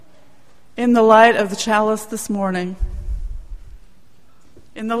In the light of the chalice this morning,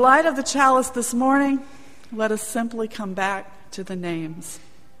 in the light of the chalice this morning, let us simply come back to the names.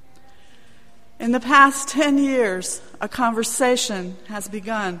 In the past 10 years, a conversation has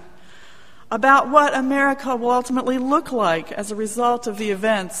begun about what America will ultimately look like as a result of the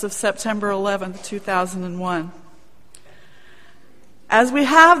events of September 11th, 2001. As we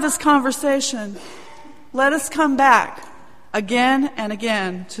have this conversation, let us come back again and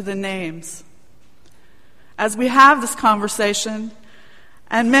again to the names. As we have this conversation,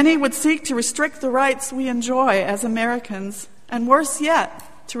 and many would seek to restrict the rights we enjoy as Americans, and worse yet,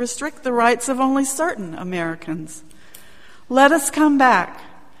 to restrict the rights of only certain Americans, let us come back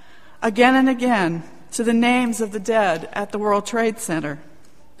again and again to the names of the dead at the World Trade Center.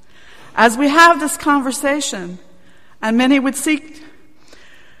 As we have this conversation, and many would seek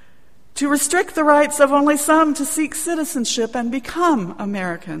to restrict the rights of only some to seek citizenship and become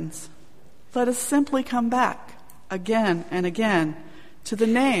Americans, let us simply come back again and again to the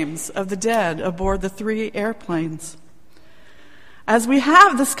names of the dead aboard the 3 airplanes. As we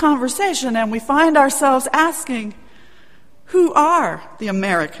have this conversation and we find ourselves asking, who are the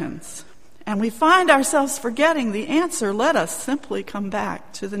Americans? And we find ourselves forgetting the answer, let us simply come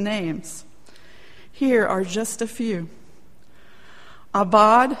back to the names. Here are just a few.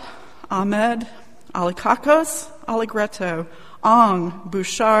 Abad, Ahmed, Alikakos, Aligreto, Ong,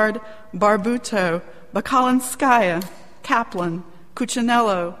 Bouchard, Barbuto, Bakalinskaya, Kaplan,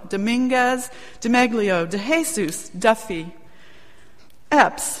 Cuccinello, Dominguez, DeMeglio, De Jesus, Duffy,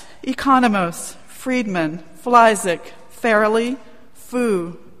 Epps, Economos, Friedman, Flyzik, Farrelly,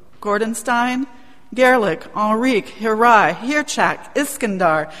 Fu, Gordenstein, Gerlich, Enrique, Hirai, Hirchak,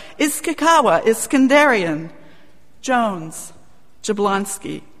 Iskandar, Iskikawa, Iskandarian, Jones,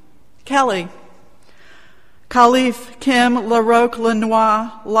 Jablonski, Kelly, Khalif, Kim, LaRoque,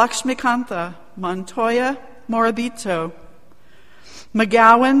 Lenoir, Lakshmikantha, Montoya, Morabito,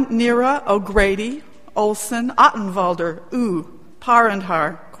 McGowan, Nira, O'Grady, Olson, Ottenwalder,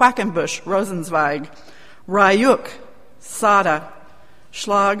 Parandhar, Quackenbush, Rosenzweig, Ryuk, Sada,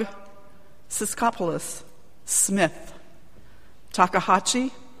 Schlag, Siskopoulos, Smith,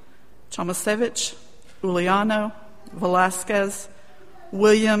 Takahashi, Tomasevich, Uliano, Velasquez,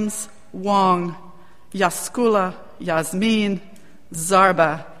 Williams, Wong, Yaskula, Yasmin,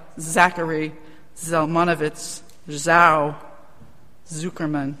 Zarba, Zachary, Zelmanovitz, Zhao,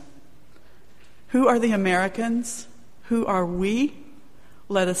 Zuckerman. Who are the Americans? Who are we?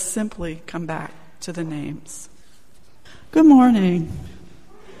 Let us simply come back to the names. Good morning.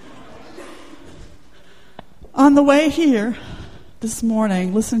 On the way here this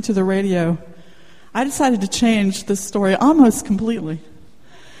morning, listening to the radio, I decided to change this story almost completely.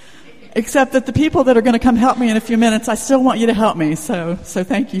 Except that the people that are going to come help me in a few minutes, I still want you to help me, so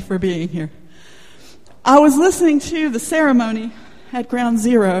thank you for being here. I was listening to the ceremony at Ground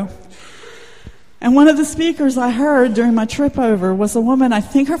Zero, and one of the speakers I heard during my trip over was a woman, I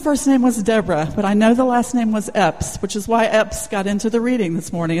think her first name was Deborah, but I know the last name was Epps, which is why Epps got into the reading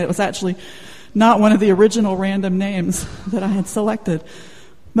this morning. It was actually not one of the original random names that I had selected.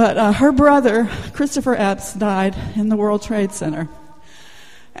 But her brother, Christopher Epps, died in the World Trade Center.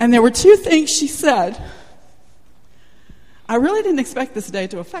 And there were 2 things she said. I really didn't expect this day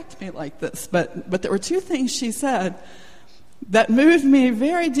to affect me like this, but there were 2 things she said that moved me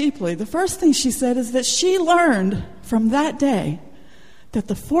very deeply. The first thing she said is that she learned from that day that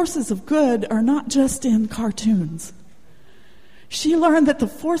the forces of good are not just in cartoons. She learned that the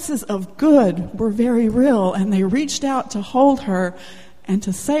forces of good were very real, and they reached out to hold her and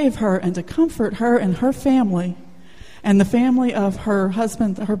to save her and to comfort her and her family and the family of her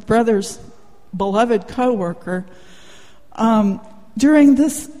husband, her brother's beloved co-worker, during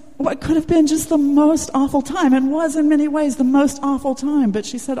this, what could have been just the most awful time, and was in many ways the most awful time. But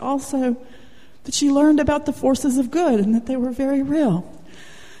she said also that she learned about the forces of good and that they were very real.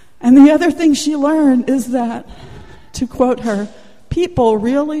 And the other thing she learned is that, to quote her, people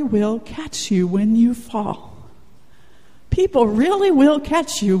really will catch you when you fall. People really will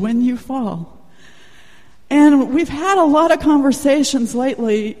catch you when you fall. And we've had a lot of conversations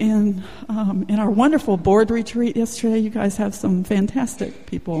lately in our wonderful board retreat yesterday. You guys have some fantastic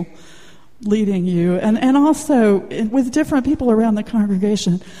people leading you. And also with different people around the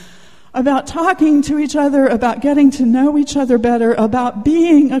congregation about talking to each other, about getting to know each other better, about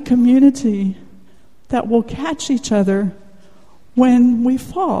being a community that will catch each other when we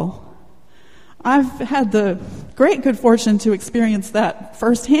fall. I've had the great good fortune to experience that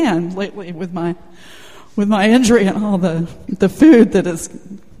firsthand lately with my injury and all the food that is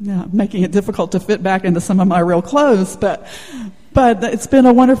making it difficult to fit back into some of my real clothes. But But it's been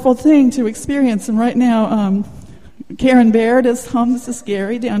a wonderful thing to experience. And right now, Karen Baird is home. This is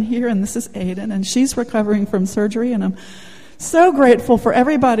Gary down here, and this is Aiden, and she's recovering from surgery. And I'm so grateful for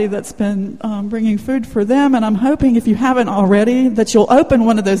everybody that's been bringing food for them. And I'm hoping, if you haven't already, that you'll open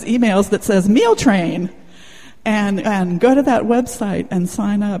one of those emails that says Meal Train and go to that website and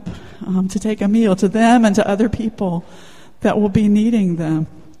sign up to take a meal to them and to other people that will be needing them.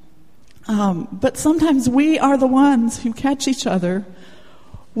 But sometimes we are the ones who catch each other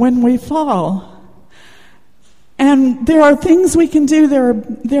when we fall. And there are things we can do,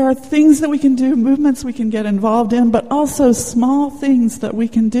 there are things that we can do, movements we can get involved in, but also small things that we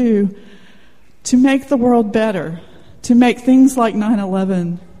can do to make the world better, to make things like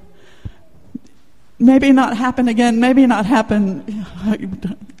 9/11 maybe not happen again, maybe not happen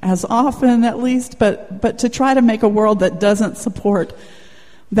as often at least, but to try to make a world that doesn't support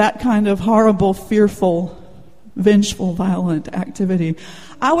that kind of horrible, fearful, vengeful, violent activity.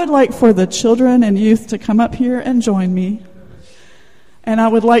 I would like for the children and youth to come up here and join me. And I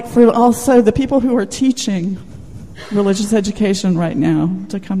would like for also the people who are teaching religious education right now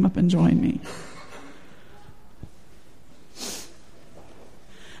to come up and join me.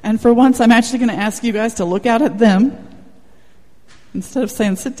 And for once, I'm actually going to ask you guys to look out at them instead of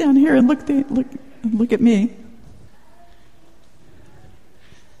saying, sit down here and look at me.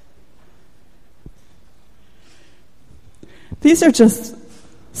 These are just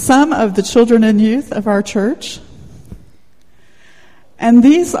some of the children and youth of our church. And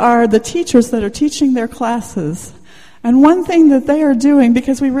these are the teachers that are teaching their classes. And one thing that they are doing,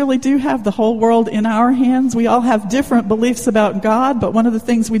 because we really do have the whole world in our hands, we all have different beliefs about God, but one of the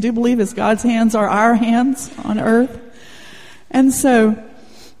things we do believe is God's hands are our hands on earth. And so,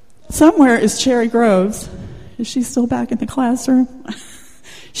 somewhere is Cherry Groves. Is she still back in the classroom?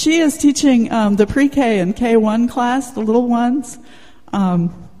 She is teaching the pre-K and K1 class, the little ones.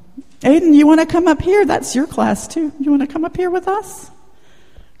 Aiden, you want to come up here? That's your class, too. You want to come up here with us?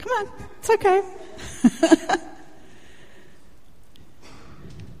 Come on. It's okay.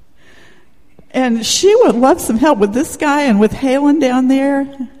 And she would love some help with this guy and with Halen down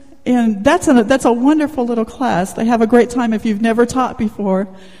there. And that's a wonderful little class. They have a great time if you've never taught before.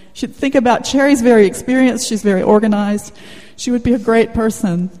 You should think about Cherry's very experienced. She's very organized. She would be a great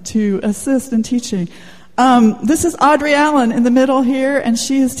person to assist in teaching. This is Audrey Allen in the middle here, and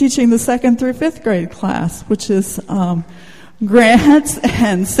she is teaching the 2nd through 5th grade class, which is Grant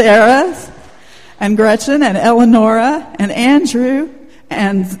and Sarah and Gretchen and Eleonora and Andrew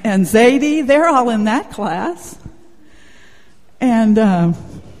and Zadie. They're all in that class. And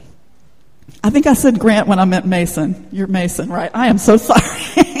I think I said Grant when I meant Mason. You're Mason, right? I am so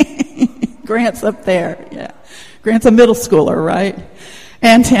sorry. Grant's up there, yeah. Grant's a middle schooler, right?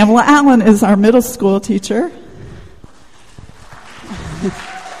 And Tamala Allen is our middle school teacher.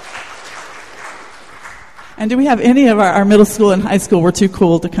 And do we have any of our middle school and high school? We're too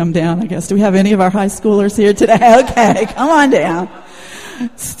cool to come down, I guess. Do we have any of our high schoolers here today? Okay, come on down.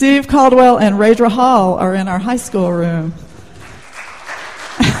 Steve Caldwell and Raydra Hall are in our high school room.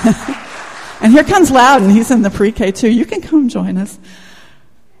 And here comes Loudon. He's in the pre-K too. You can come join us.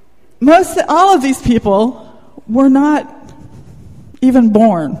 All of these people were not even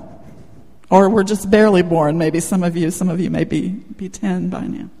born, or were just barely born. Maybe some of you may be 10 by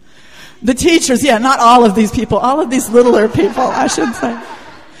now. The teachers, yeah, not all of these people, all of these littler people, I should say.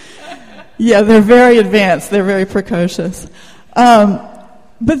 Yeah, they're very advanced, they're very precocious.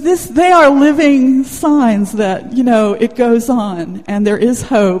 But they are living signs that, it goes on, and there is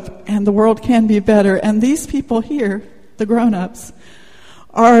hope, and the world can be better. And these people here, the grown-ups,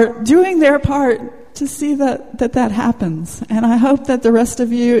 are doing their part to see that happens. And I hope that the rest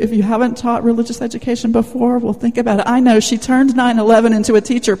of you, if you haven't taught religious education before, will think about it. I know she turned 9/11 into a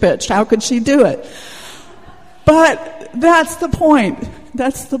teacher pitch. How could she do it? But that's the point.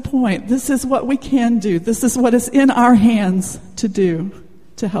 That's the point. This is what we can do. This is what is in our hands to do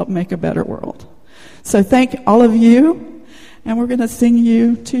to help make a better world. So thank all of you, and we're going to sing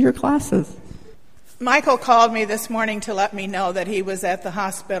you to your classes. Michael called me this morning to let me know that he was at the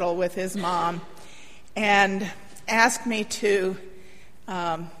hospital with his mom and asked me to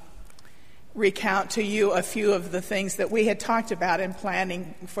recount to you a few of the things that we had talked about in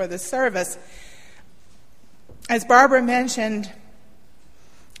planning for the service. As Barbara mentioned,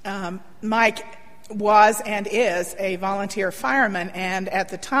 Mike was and is a volunteer fireman, and at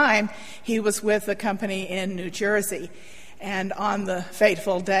the time he was with a company in New Jersey. And on the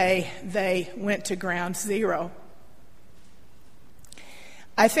fateful day, they went to Ground Zero.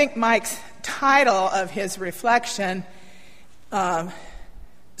 I think Mike's title of his reflection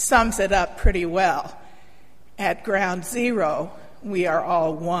sums it up pretty well. At Ground Zero, we are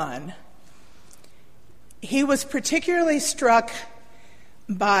all one. He was particularly struck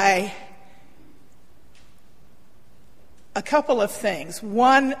by a couple of things.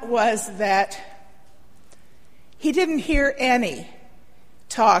 One was that he didn't hear any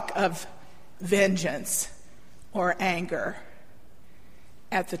talk of vengeance or anger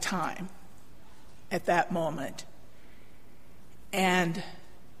at the time, at that moment. And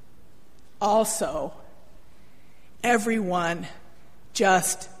also, everyone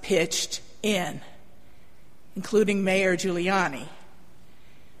just pitched in, including Mayor Giuliani.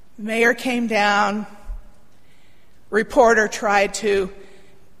 The mayor came down, reporter tried to,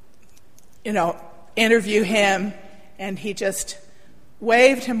 interview him, and he just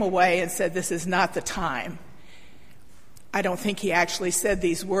waved him away and said, "This is not the time." I don't think he actually said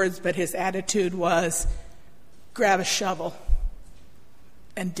these words, but his attitude was, grab a shovel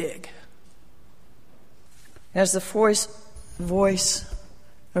and dig. As the voice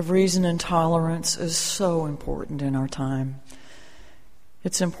of reason and tolerance is so important in our time,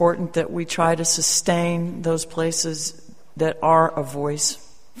 it's important that we try to sustain those places that are a voice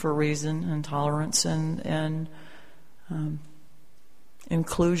for reason and tolerance and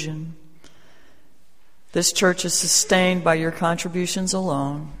inclusion. This church is sustained by your contributions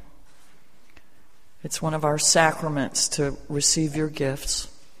alone. It's one of our sacraments to receive your gifts,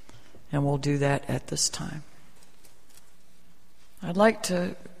 and we'll do that at this time. I'd like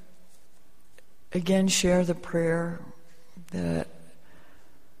to again share the prayer that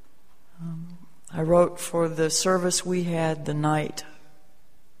I wrote for the service we had the night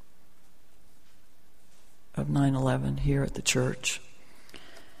of 9/11 here at the church.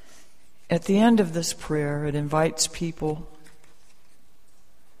 At the end of this prayer, it invites people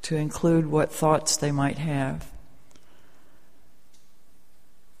to include what thoughts they might have.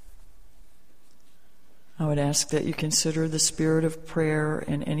 I would ask that you consider the spirit of prayer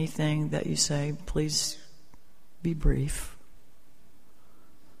in anything that you say. Please be brief.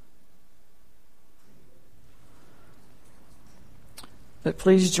 But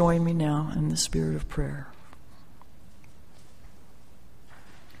please join me now in the spirit of prayer.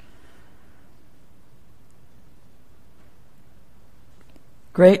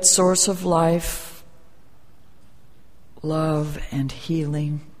 Great source of life, love, and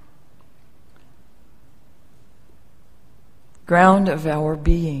healing, ground of our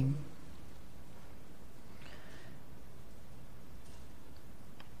being,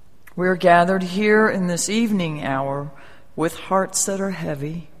 we're gathered here in this evening hour with hearts that are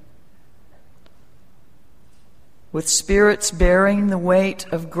heavy, with spirits bearing the weight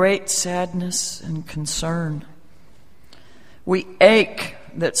of great sadness and concern. We ache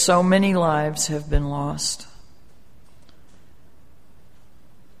that so many lives have been lost.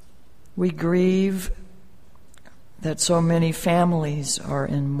 We grieve that so many families are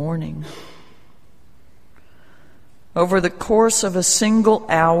in mourning. Over the course of a single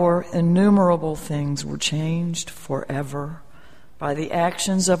hour, innumerable things were changed forever by the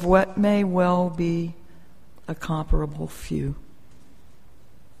actions of what may well be a comparable few.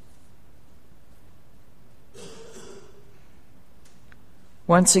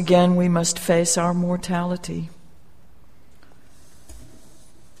 Once again, we must face our mortality.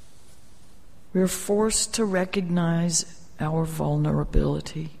 We're forced to recognize our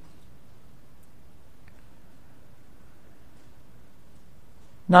vulnerability.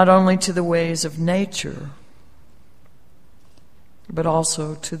 Not only to the ways of nature, but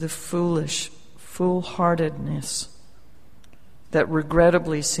also to the foolhardiness that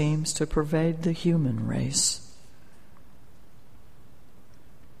regrettably seems to pervade the human race.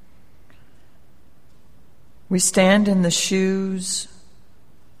 We stand in the shoes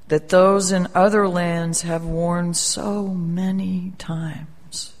that those in other lands have worn so many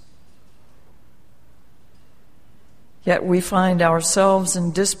times. Yet we find ourselves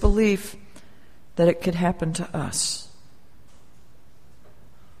in disbelief that it could happen to us.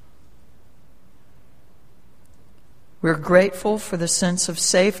 We're grateful for the sense of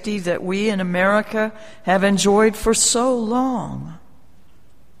safety that we in America have enjoyed for so long.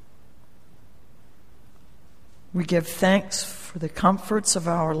 We give thanks for the comforts of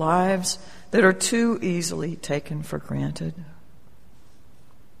our lives that are too easily taken for granted.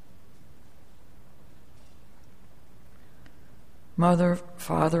 Mother,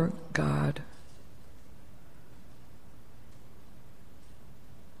 Father, God,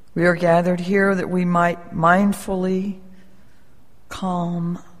 we are gathered here that we might mindfully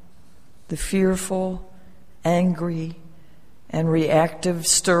calm the fearful, angry, and reactive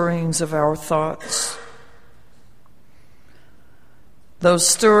stirrings of our thoughts. Those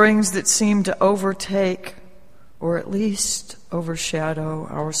stirrings that seem to overtake or at least overshadow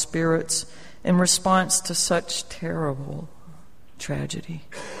our spirits in response to such terrible tragedy.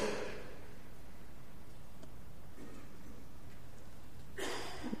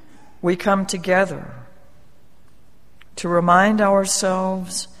 We come together to remind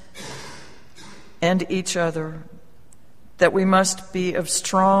ourselves and each other that we must be of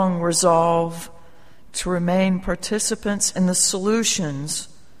strong resolve to remain participants in the solutions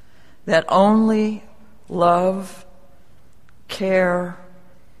that only love, care,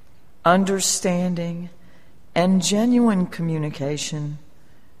 understanding, and genuine communication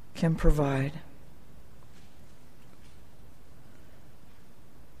can provide.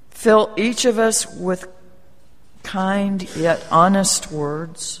 Fill each of us with kind yet honest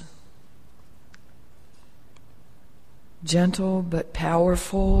words, gentle but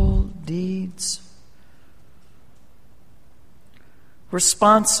powerful deeds,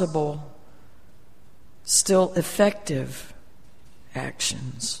 responsible, still effective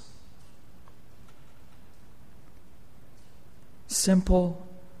actions, simple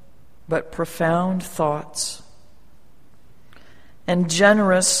but profound thoughts, and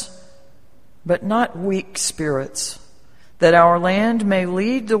generous but not weak spirits, that our land may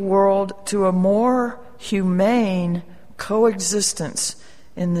lead the world to a more humane coexistence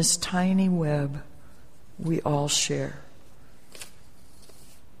in this tiny web we all share.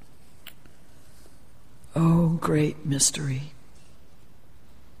 Oh, great mystery.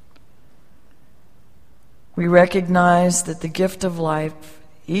 We recognize that the gift of life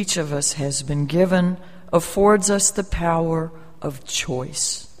each of us has been given affords us the power of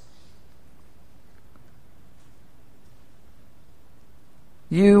choice.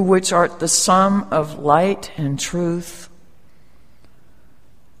 You, which art the sum of light and truth,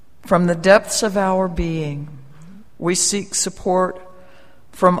 from the depths of our being, we seek support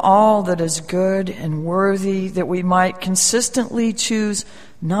from all that is good and worthy, that we might consistently choose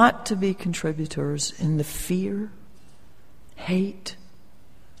not to be contributors in the fear, hate,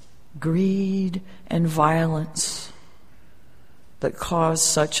 greed, and violence that cause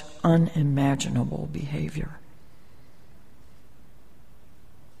such unimaginable behavior.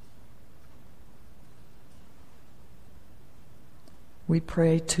 We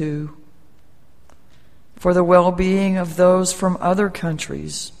pray, too, for the well-being of those from other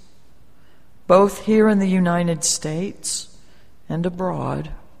countries, both here in the United States and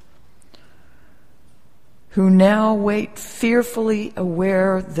abroad, who now wait fearfully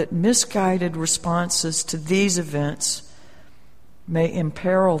aware that misguided responses to these events may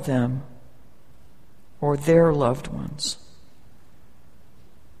imperil them or their loved ones.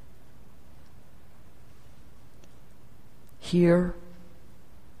 Here,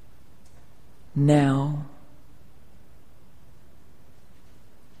 now,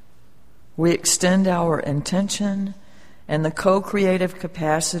 we extend our intention and the co-creative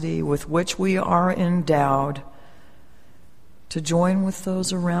capacity with which we are endowed to join with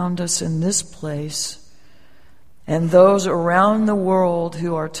those around us in this place and those around the world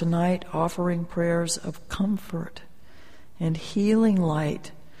who are tonight offering prayers of comfort and healing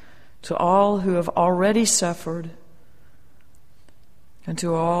light to all who have already suffered and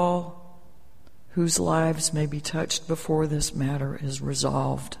to all whose lives may be touched before this matter is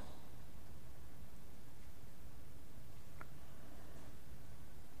resolved.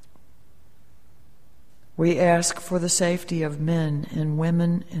 We ask for the safety of men and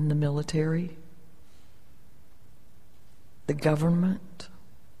women in the military, the government,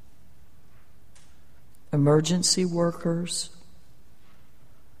 emergency workers,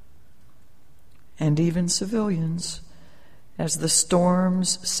 and even civilians, as the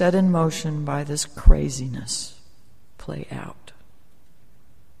storms set in motion by this craziness play out.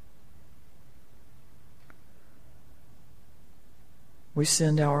 We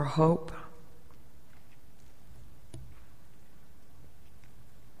send our hope,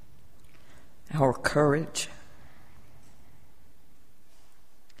 our courage,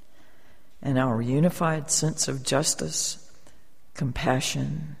 and our unified sense of justice,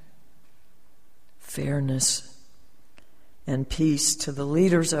 compassion, fairness, and peace to the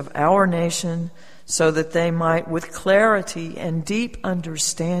leaders of our nation, so that they might, with clarity and deep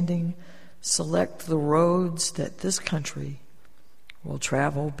understanding, select the roads that this country will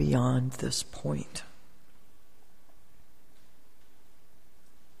travel beyond this point.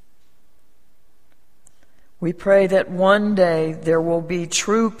 We pray that one day there will be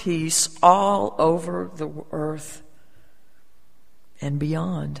true peace all over the earth and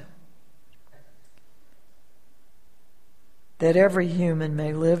beyond. That every human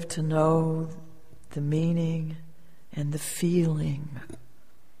may live to know the meaning and the feeling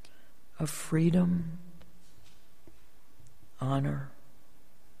of freedom honor,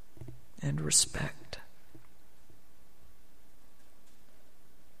 and respect.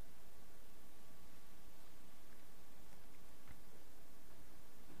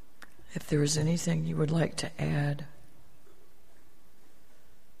 If there is anything you would like to add,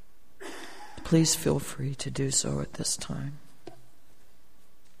 please feel free to do so at this time.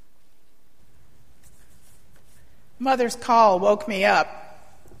 Mother's call woke me up.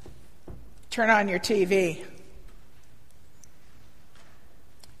 Turn on your TV.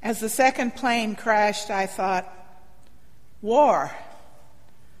 As the second plane crashed, I thought, war.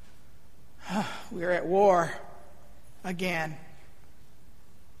 We're at war again.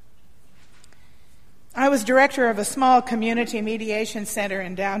 I was director of a small community mediation center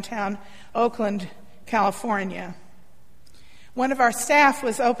in downtown Oakland, California. One of our staff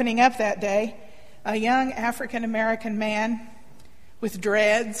was opening up that day, a young African-American man with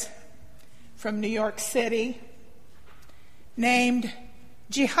dreads from New York City named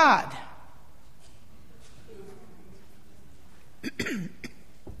Jihad.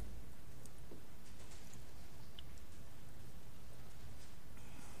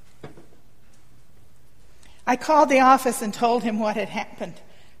 I called the office and told him what had happened.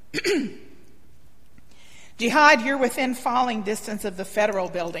 Jihad, you're within falling distance of the federal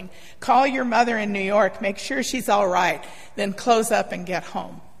building. Call your mother in New York, make sure she's all right, then close up and get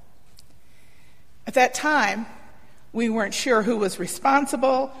home. At that time, we weren't sure who was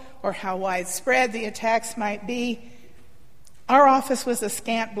responsible or how widespread the attacks might be. Our office was a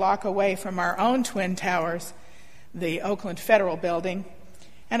scant block away from our own twin towers, the Oakland Federal Building,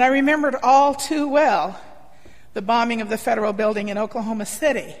 and I remembered all too well the bombing of the federal building in Oklahoma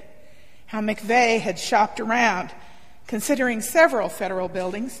City, how McVeigh had shopped around, considering several federal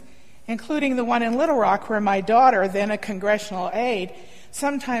buildings, including the one in Little Rock where my daughter, then a congressional aide,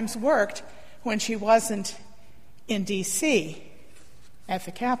 sometimes worked when she wasn't in D.C. at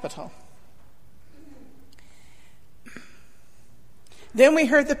the Capitol. Then we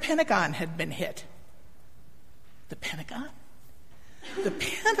heard the Pentagon had been hit. The Pentagon? The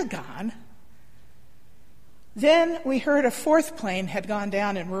Pentagon? Then we heard a fourth plane had gone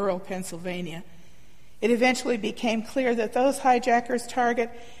down in rural Pennsylvania. It eventually became clear that those hijackers' target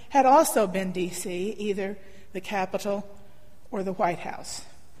had also been D.C., either the Capitol or the White House.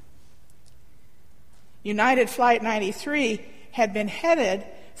 United Flight 93 had been headed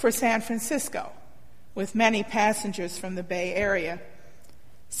for San Francisco, with many passengers from the Bay Area.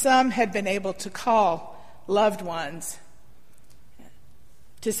 Some had been able to call loved ones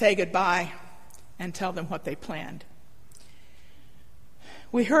to say goodbye and tell them what they planned.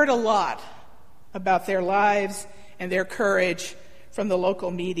 We heard a lot about their lives and their courage from the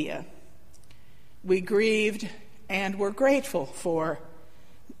local media. We grieved and were grateful for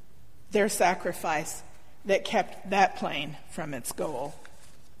their sacrifice that kept that plane from its goal.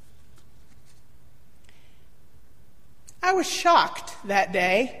 I was shocked that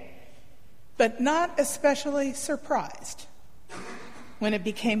day, but not especially surprised when it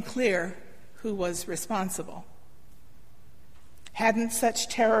became clear who was responsible. Hadn't such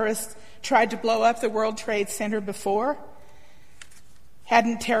terrorists tried to blow up the World Trade Center before?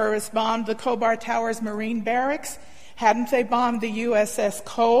 Hadn't terrorists bombed the Khobar Towers Marine Barracks? Hadn't they bombed the USS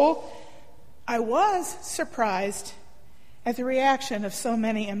Cole? I was surprised at the reaction of so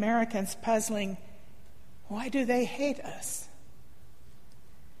many Americans puzzling, why do they hate us?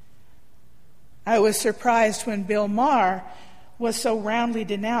 I was surprised when Bill Maher was so roundly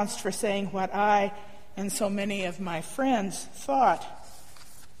denounced for saying what I and so many of my friends thought.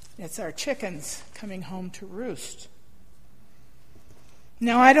 It's our chickens coming home to roost.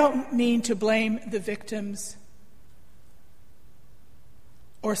 Now, I don't mean to blame the victims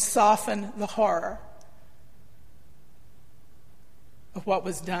or soften the horror of what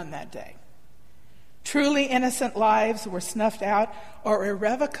was done that day. Truly innocent lives were snuffed out or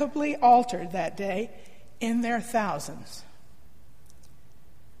irrevocably altered that day in their thousands.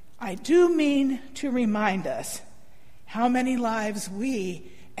 I do mean to remind us how many lives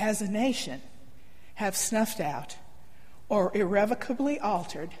we, as a nation, have snuffed out or irrevocably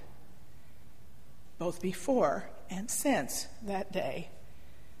altered, both before and since that day.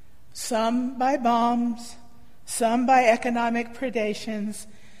 Some by bombs, some by economic predations,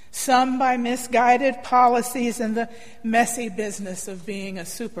 some by misguided policies and the messy business of being a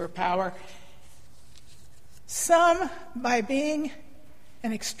superpower, some by being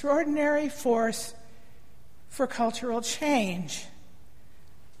an extraordinary force for cultural change.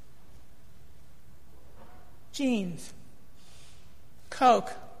 Jeans,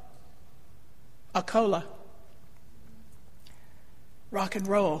 Coke, a cola, rock and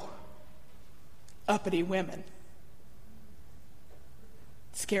roll, uppity women.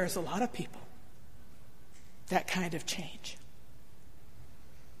 scares a lot of people, that kind of change.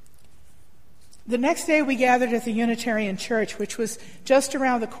 The next day we gathered at the Unitarian Church, which was just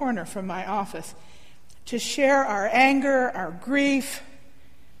around the corner from my office, to share our anger, our grief,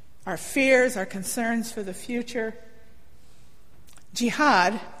 our fears, our concerns for the future.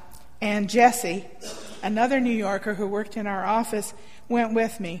 Jihad and Jesse, another New Yorker who worked in our office, went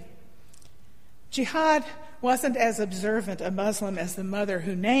with me. Jihad wasn't as observant a Muslim as the mother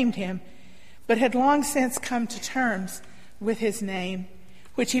who named him, but had long since come to terms with his name,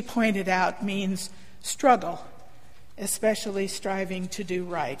 which he pointed out means struggle, especially striving to do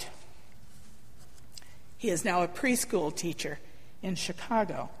right. He is now a preschool teacher in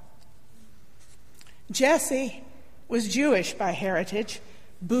Chicago. Jesse was Jewish by heritage,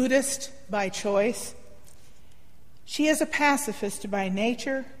 Buddhist by choice. She is a pacifist by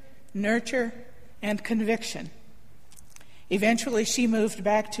nature, nurture, and conviction. Eventually, she moved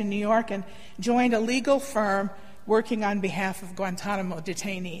back to New York and joined a legal firm working on behalf of Guantanamo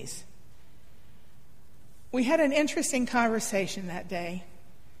detainees. We had an interesting conversation that day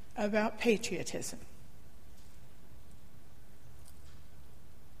about patriotism.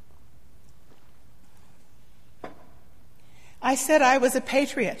 I said I was a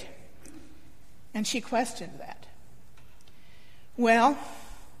patriot, and she questioned that. Well,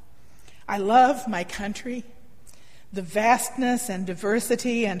 I love my country, the vastness and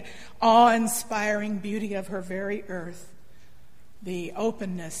diversity and awe-inspiring beauty of her very earth, the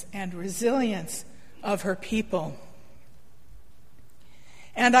openness and resilience of her people.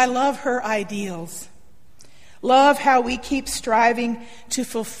 And I love her ideals, love how we keep striving to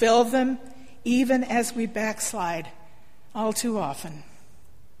fulfill them even as we backslide all too often.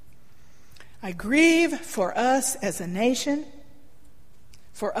 I grieve for us as a nation,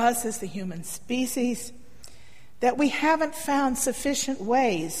 for us as the human species, that we haven't found sufficient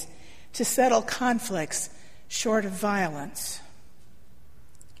ways to settle conflicts short of violence.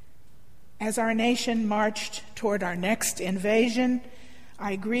 As our nation marched toward our next invasion,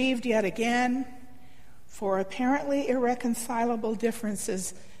 I grieved yet again for apparently irreconcilable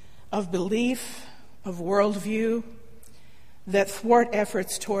differences of belief, of worldview, that thwart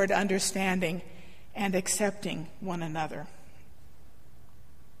efforts toward understanding and accepting one another.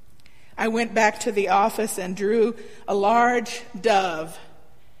 I went back to the office and drew a large dove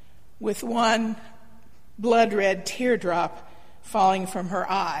with one blood-red teardrop falling from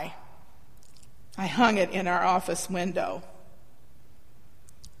her eye. I hung it in our office window.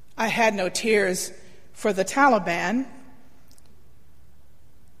 I had no tears for the Taliban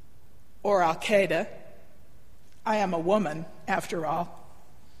or Al-Qaeda. I am a woman, after all.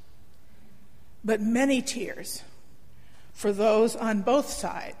 But many tears for those on both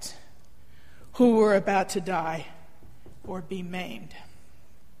sides who were about to die or be maimed.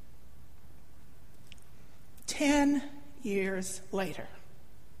 10 years later.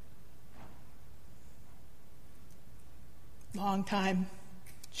 Long time,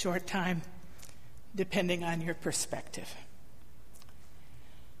 short time, depending on your perspective.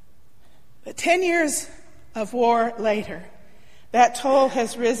 But 10 years of war later, that toll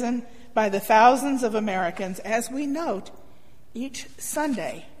has risen by the thousands of Americans, as we note each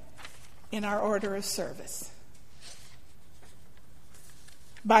Sunday in our order of service.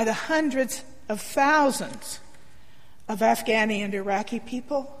 By the hundreds of thousands of Afghani and Iraqi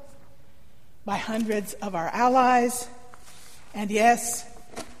people, by hundreds of our allies, and yes,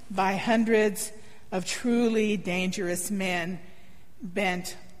 by hundreds of truly dangerous men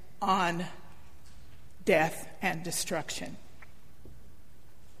bent on death and destruction.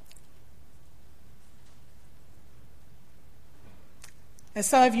 As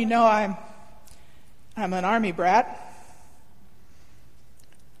some of you know, I'm an Army brat.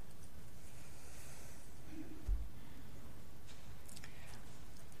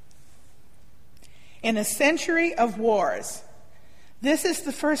 In a century of wars, this is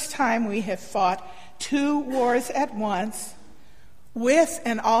the first time we have fought 2 wars at once with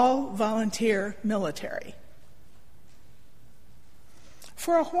an all-volunteer military.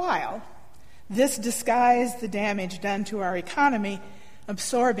 For a while, this disguised the damage done to our economy,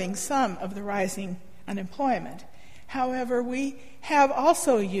 absorbing some of the rising unemployment. However, we have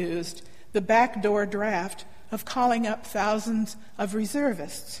also used the backdoor draft of calling up thousands of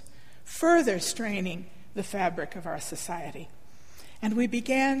reservists, further straining the fabric of our society. And we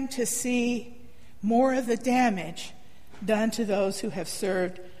began to see more of the damage done to those who have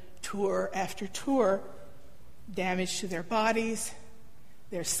served tour after tour, damage to their bodies,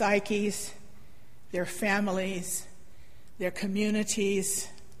 their psyches, their families, their communities,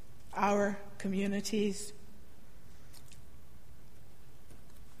 our communities.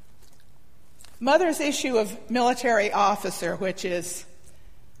 Mother's issue of military officer, which is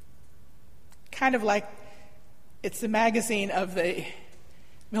kind of like it's the magazine of the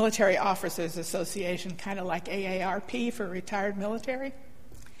Military Officers Association, kind of like AARP for retired military.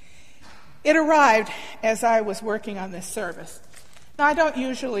 It arrived as I was working on this service. Now, I don't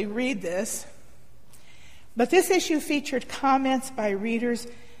usually read this, but this issue featured comments by readers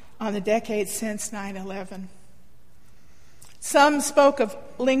on the decades since 9/11. Some spoke of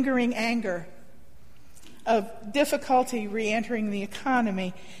lingering anger, of difficulty re-entering the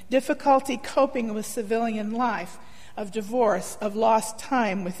economy, difficulty coping with civilian life, of divorce, of lost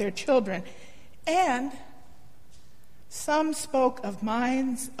time with their children, and some spoke of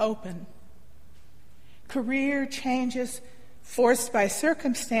minds open, career changes forced by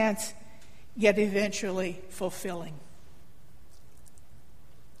circumstance, yet eventually fulfilling.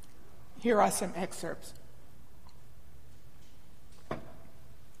 Here are some excerpts.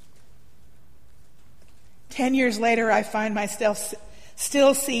 "10 years later, I find myself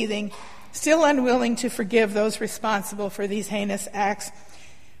still seething, still unwilling to forgive those responsible for these heinous acts.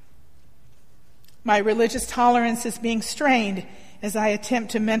 My religious tolerance is being strained as I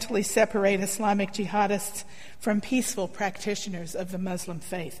attempt to mentally separate Islamic jihadists from peaceful practitioners of the Muslim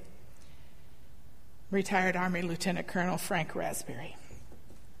faith." Retired Army Lieutenant Colonel Frank Raspberry.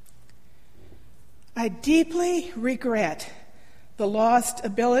 "I deeply regret the lost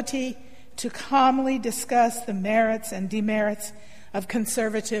ability to calmly discuss the merits and demerits of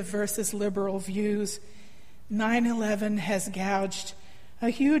conservative versus liberal views. 9/11 has gouged a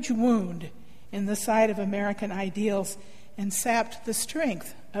huge wound in the side of American ideals and sapped the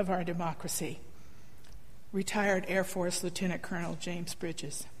strength of our democracy." Retired Air Force Lieutenant Colonel James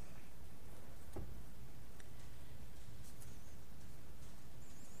Bridges.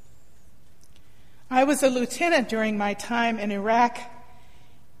 "I was a lieutenant during my time in Iraq.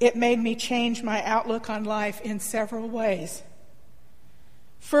 It made me change my outlook on life in several ways.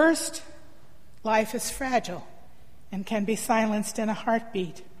 First, life is fragile and can be silenced in a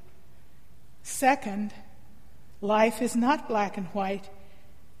heartbeat. Second, life is not black and white.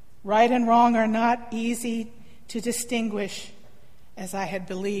 Right and wrong are not easy to distinguish, as I had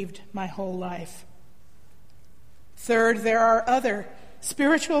believed my whole life. Third, there are other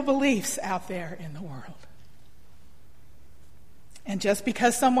spiritual beliefs out there in the world. And just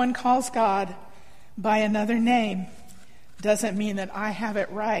because someone calls God by another name doesn't mean that I have it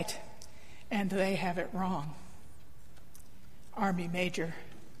right and they have it wrong." Army Major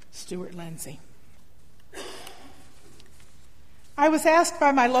Stuart Lindsay. "I was asked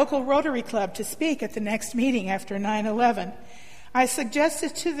by my local Rotary Club to speak at the next meeting after 9/11. I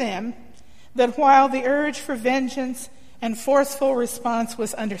suggested to them that while the urge for vengeance and forceful response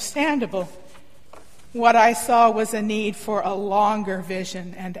was understandable, what I saw was a need for a longer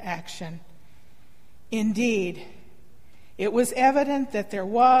vision and action. Indeed, it was evident that there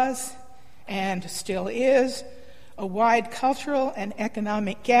was, and still is, a wide cultural and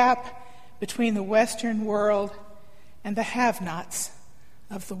economic gap between the Western world and the have-nots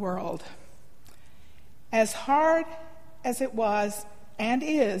of the world. As hard as it was and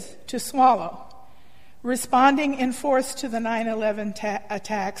is to swallow, responding in force to the 9/11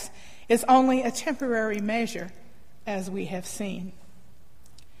 attacks is only a temporary measure, as we have seen.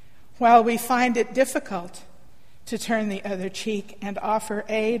 While we find it difficult to turn the other cheek and offer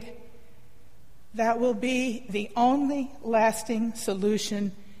aid, that will be the only lasting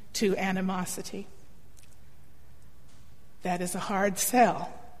solution to animosity. That is a hard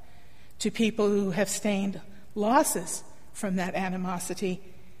sell to people who have sustained losses from that animosity,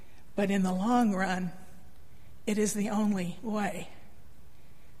 but in the long run, it is the only way."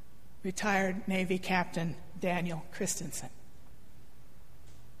 Retired Navy Captain Daniel Christensen.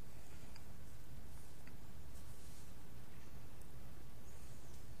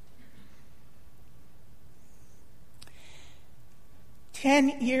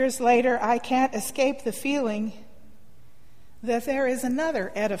 "10 years later, I can't escape the feeling that there is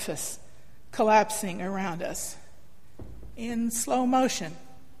another edifice collapsing around us in slow motion,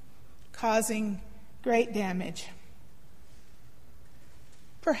 causing great damage.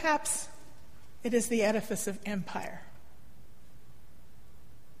 Perhaps it is the edifice of empire.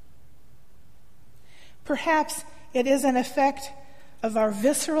 Perhaps it is an effect of our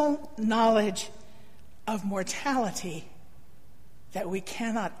visceral knowledge of mortality that we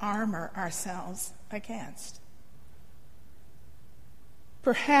cannot armor ourselves against.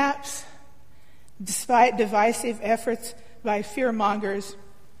 Perhaps, despite divisive efforts by fearmongers,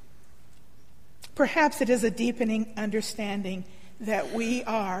 perhaps it is a deepening understanding that we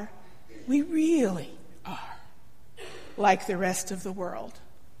really are, like the rest of the world,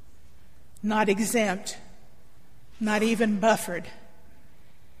 not exempt, not even buffered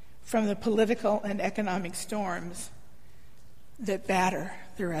from the political and economic storms that batter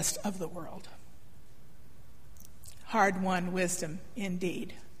the rest of the world. Hard-won wisdom,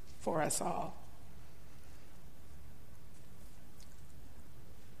 indeed, for us all.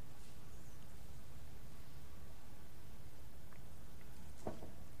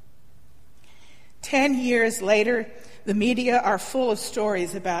 Ten years later, the media are full of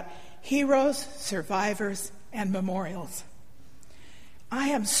stories about heroes, survivors, and memorials. I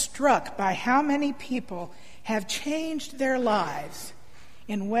am struck by how many people have changed their lives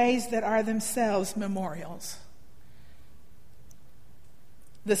in ways that are themselves memorials.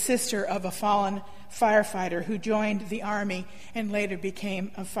 The sister of a fallen firefighter who joined the Army and later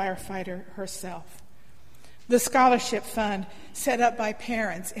became a firefighter herself. The scholarship fund set up by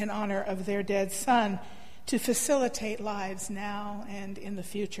parents in honor of their dead son to facilitate lives now and in the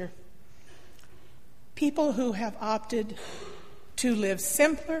future. People who have opted to live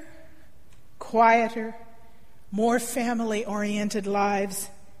simpler, quieter, more family-oriented lives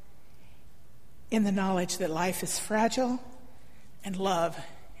in the knowledge that life is fragile and love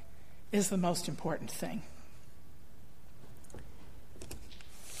is the most important thing.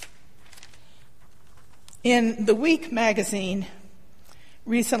 In The Week magazine,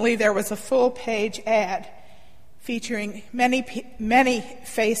 recently there was a full-page ad featuring many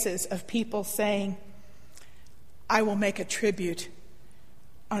faces of people saying, "I will make a tribute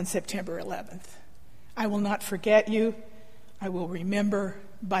on September 11th. I will not forget you. I will remember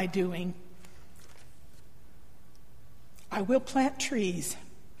by doing. I will plant trees.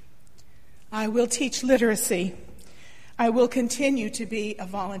 I will teach literacy. I will continue to be a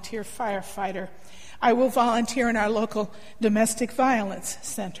volunteer firefighter. I will volunteer in our local domestic violence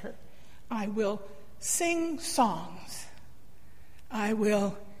center. I will sing songs. I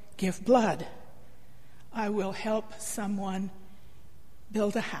will give blood. I will help someone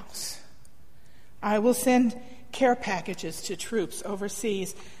build a house. I will send care packages to troops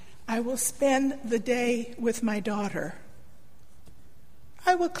overseas. I will spend the day with my daughter.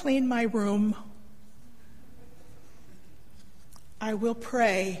 I will clean my room. I will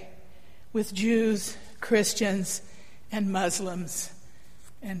pray with Jews, Christians, and Muslims,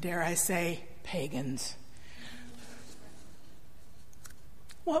 and dare I say, pagans."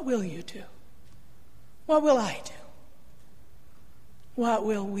 What will you do? What will I do? What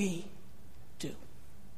will we